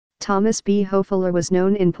Thomas B. Hofeller was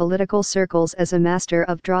known in political circles as a master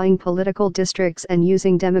of drawing political districts and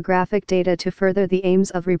using demographic data to further the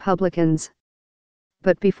aims of Republicans.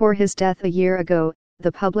 But before his death a year ago,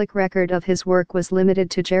 the public record of his work was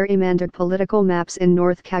limited to gerrymandered political maps in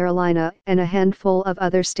North Carolina and a handful of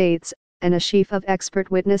other states, and a sheaf of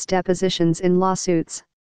expert witness depositions in lawsuits.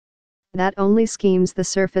 That only skims the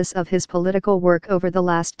surface of his political work over the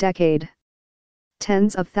last decade.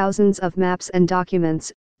 Tens of thousands of maps and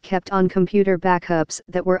documents, kept on computer backups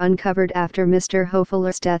that were uncovered after Mr.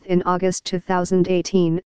 Hofeller's death in August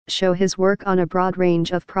 2018, show his work on a broad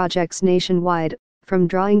range of projects nationwide, from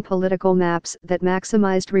drawing political maps that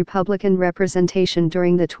maximized Republican representation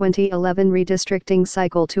during the 2011 redistricting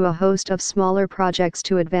cycle to a host of smaller projects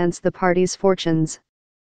to advance the party's fortunes.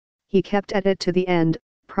 He kept at it to the end,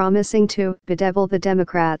 promising to bedevil the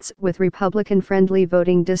Democrats with Republican-friendly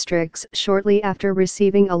voting districts shortly after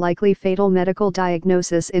receiving a likely fatal medical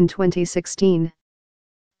diagnosis in 2016.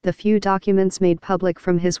 The few documents made public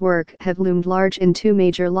from his work have loomed large in two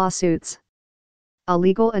major lawsuits. A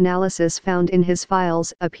legal analysis found in his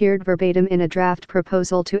files appeared verbatim in a draft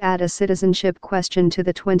proposal to add a citizenship question to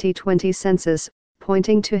the 2020 census,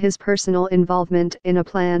 pointing to his personal involvement in a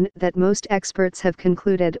plan that most experts have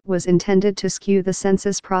concluded was intended to skew the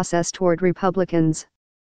census process toward Republicans.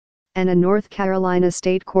 And a North Carolina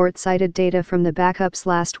state court cited data from the backups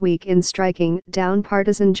last week in striking down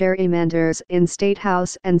partisan gerrymanders in state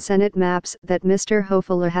House and Senate maps that Mr.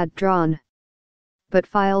 Hofeller had drawn. But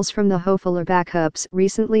files from the Hofeller backups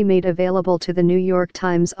recently made available to the New York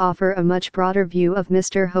Times offer a much broader view of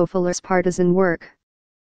Mr. Hofeller's partisan work.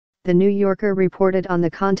 The New Yorker reported on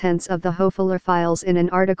the contents of the Hofeller files in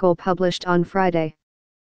an article published on Friday.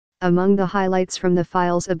 Among the highlights from the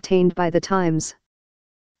files obtained by the Times.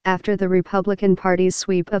 After the Republican Party's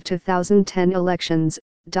sweep of 2010 elections,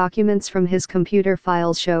 documents from his computer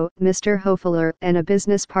files show Mr. Hofeller and a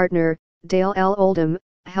business partner, Dale L. Oldham,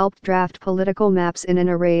 helped draft political maps in an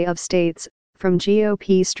array of states, from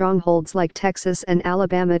GOP strongholds like Texas and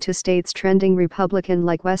Alabama to states trending Republican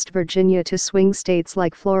like West Virginia to swing states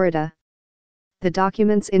like Florida. The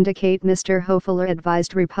documents indicate Mr. Hofeller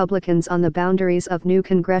advised Republicans on the boundaries of new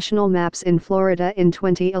congressional maps in Florida in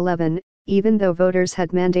 2011, even though voters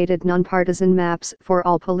had mandated nonpartisan maps for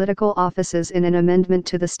all political offices in an amendment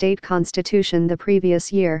to the state constitution the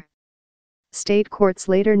previous year. State courts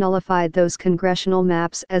later nullified those congressional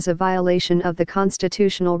maps as a violation of the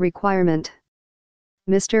constitutional requirement.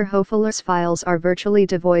 Mr. Hofeller's files are virtually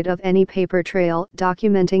devoid of any paper trail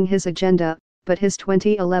documenting his agenda, but his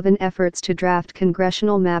 2011 efforts to draft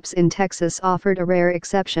congressional maps in Texas offered a rare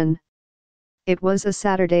exception. It was a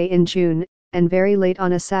Saturday in June, and very late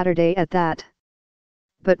on a Saturday at that.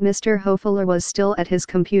 But Mr. Hofeller was still at his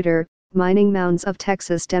computer, mining mounds of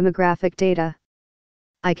Texas demographic data.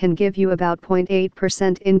 I can give you about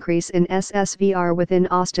 0.8% increase in SSVR within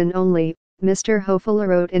Austin only, Mr. Hofeller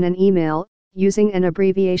wrote in an email, using an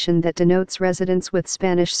abbreviation that denotes residents with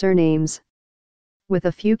Spanish surnames. With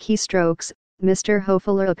a few keystrokes, Mr.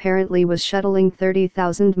 Hofeller apparently was shuttling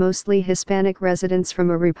 30,000 mostly Hispanic residents from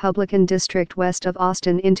a Republican district west of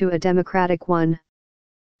Austin into a Democratic one.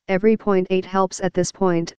 Every 0.8 helps at this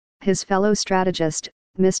point, his fellow strategist,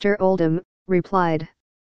 Mr. Oldham, replied.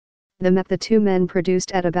 The map the two men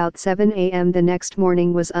produced at about 7 a.m. the next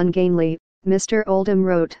morning was ungainly, Mr. Oldham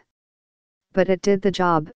wrote. But it did the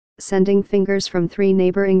job, sending fingers from three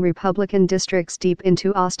neighboring Republican districts deep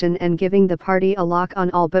into Austin and giving the party a lock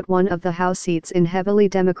on all but one of the House seats in heavily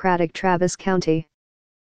Democratic Travis County.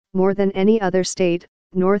 More than any other state,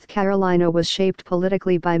 North Carolina was shaped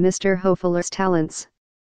politically by Mr. Hofeller's talents.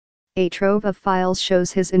 A trove of files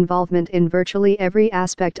shows his involvement in virtually every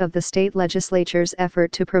aspect of the state legislature's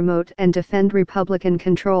effort to promote and defend Republican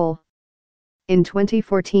control. In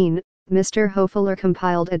 2014, Mr. Hofeller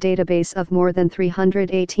compiled a database of more than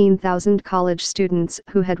 318,000 college students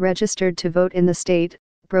who had registered to vote in the state,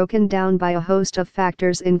 broken down by a host of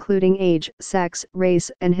factors including age, sex,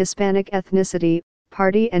 race, and Hispanic ethnicity,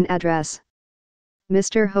 party and address.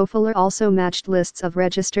 Mr. Hofeller also matched lists of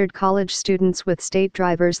registered college students with state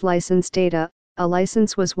driver's license data. A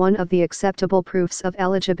license was one of the acceptable proofs of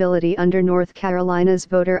eligibility under North Carolina's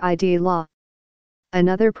voter ID law.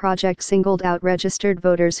 Another project singled out registered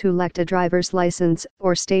voters who lacked a driver's license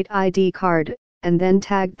or state ID card, and then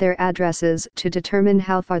tagged their addresses to determine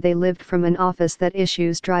how far they lived from an office that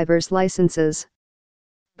issues driver's licenses.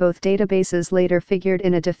 Both databases later figured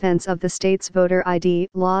in a defense of the state's voter ID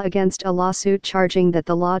law against a lawsuit charging that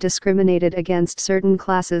the law discriminated against certain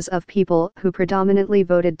classes of people who predominantly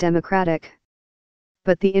voted Democratic.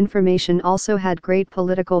 But the information also had great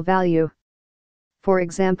political value. For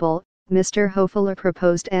example, Mr. Hofeller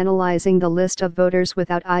proposed analyzing the list of voters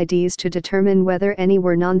without IDs to determine whether any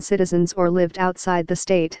were non-citizens or lived outside the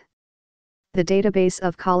state. The database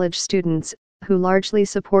of college students, who largely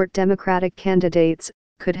support Democratic candidates,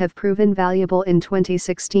 could have proven valuable in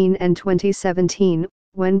 2016 and 2017,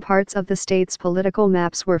 when parts of the state's political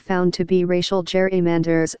maps were found to be racial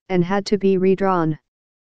gerrymanders and had to be redrawn.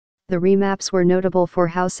 The remaps were notable for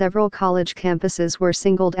how several college campuses were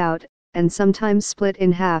singled out, and sometimes split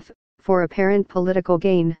in half, for apparent political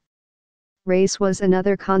gain. Race was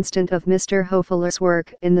another constant of Mr. Hofeller's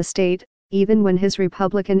work in the state, even when his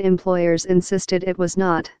Republican employers insisted it was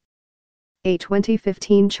not. A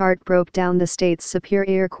 2015 chart broke down the state's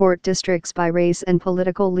Superior Court districts by race and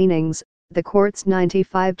political leanings. The court's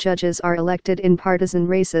 95 judges are elected in partisan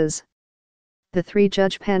races. The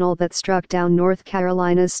three-judge panel that struck down North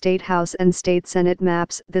Carolina's State House and State Senate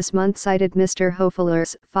maps this month cited Mr.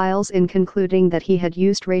 Hofeller's files in concluding that he had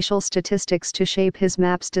used racial statistics to shape his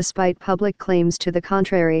maps despite public claims to the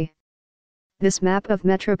contrary. This map of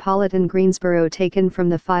metropolitan Greensboro taken from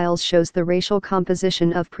the files shows the racial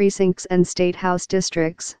composition of precincts and State House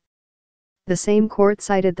districts. The same court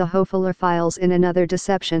cited the Hofeller files in another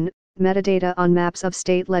deception. Metadata on maps of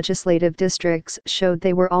state legislative districts showed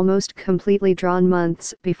they were almost completely drawn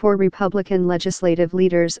months before Republican legislative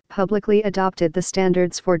leaders publicly adopted the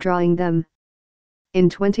standards for drawing them. In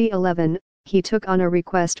 2011, he took on a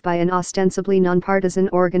request by an ostensibly nonpartisan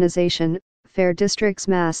organization, Fair Districts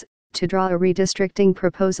Mass, to draw a redistricting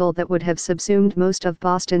proposal that would have subsumed most of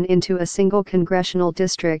Boston into a single congressional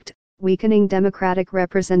district, weakening Democratic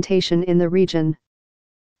representation in the region.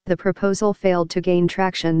 The proposal failed to gain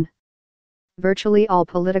traction. Virtually all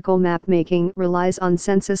political map-making relies on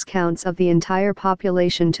census counts of the entire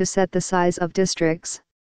population to set the size of districts.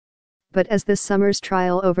 But as this summer's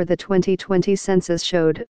trial over the 2020 census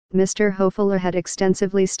showed, Mr. Hofeller had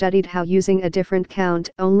extensively studied how using a different count,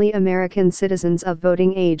 only American citizens of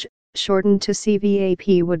voting age, shortened to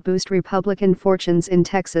CVAP, would boost Republican fortunes in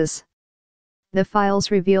Texas. The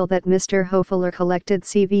files reveal that Mr. Hofeller collected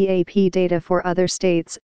CVAP data for other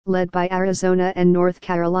states, led by Arizona and North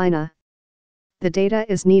Carolina. The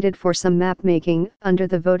data is needed for some map-making under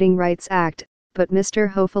the Voting Rights Act, but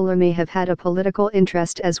Mr. Hofeller may have had a political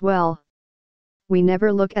interest as well. "We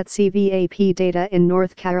never look at CVAP data in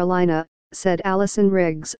North Carolina," said Allison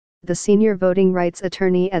Riggs, the senior voting rights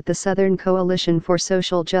attorney at the Southern Coalition for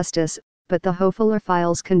Social Justice, but the Hofeller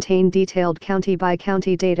files contain detailed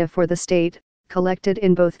county-by-county data for the state, collected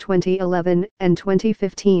in both 2011 and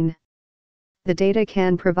 2015. The data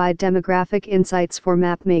can provide demographic insights for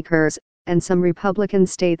mapmakers, and some Republican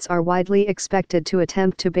states are widely expected to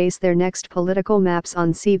attempt to base their next political maps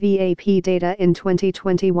on CVAP data in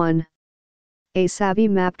 2021. A savvy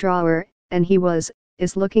map drawer, and he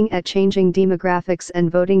is looking at changing demographics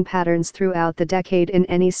and voting patterns throughout the decade in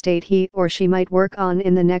any state he or she might work on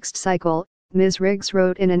in the next cycle, Ms. Riggs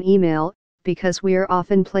wrote in an email, because we're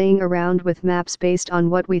often playing around with maps based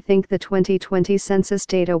on what we think the 2020 census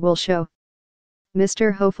data will show.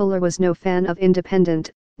 Mr. Hofeller was no fan of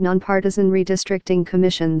independent, nonpartisan redistricting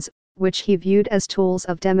commissions, which he viewed as tools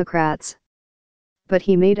of Democrats. But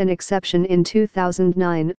he made an exception in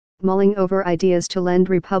 2009, mulling over ideas to lend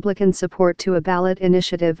Republican support to a ballot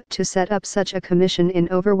initiative to set up such a commission in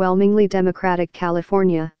overwhelmingly Democratic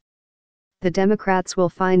California. "The Democrats will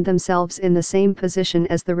find themselves in the same position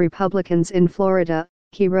as the Republicans in Florida,"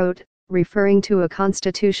 he wrote, referring to a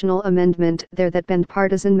constitutional amendment there that banned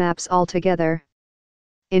partisan maps altogether.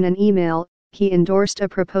 In an email, he endorsed a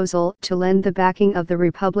proposal to lend the backing of the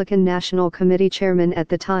Republican National Committee chairman at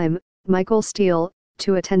the time, Michael Steele,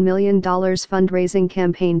 to a $10 million fundraising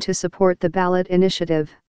campaign to support the ballot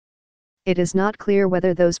initiative. It is not clear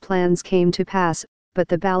whether those plans came to pass, but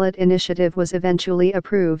the ballot initiative was eventually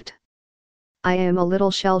approved. "I am a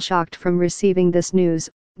little shell-shocked from receiving this news,"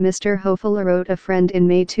 Mr. Hofeller wrote a friend in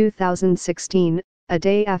May 2016, a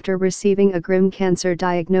day after receiving a grim cancer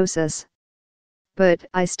diagnosis. "But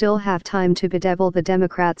I still have time to bedevil the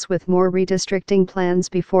Democrats with more redistricting plans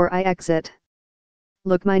before I exit.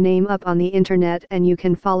 Look my name up on the internet and you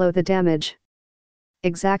can follow the damage."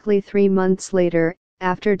 Exactly 3 months later,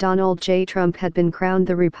 after Donald J. Trump had been crowned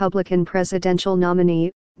the Republican presidential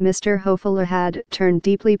nominee, Mr. Hofeller had turned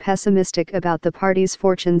deeply pessimistic about the party's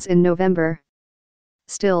fortunes in November.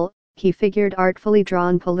 Still, he figured artfully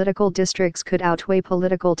drawn political districts could outweigh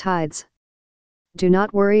political tides. "Do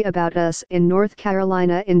not worry about us in North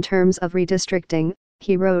Carolina in terms of redistricting,"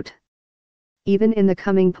 he wrote. "Even in the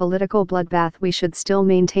coming political bloodbath we should still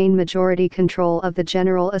maintain majority control of the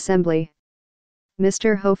General Assembly."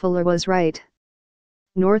 Mr. Hofeller was right.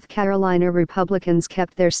 North Carolina Republicans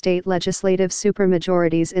kept their state legislative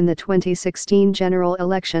supermajorities in the 2016 general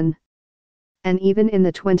election. And even in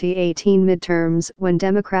the 2018 midterms, when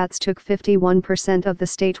Democrats took 51% of the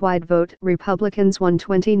statewide vote, Republicans won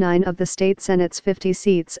 29 of the state Senate's 50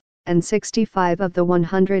 seats, and 65 of the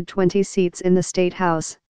 120 seats in the state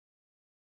House.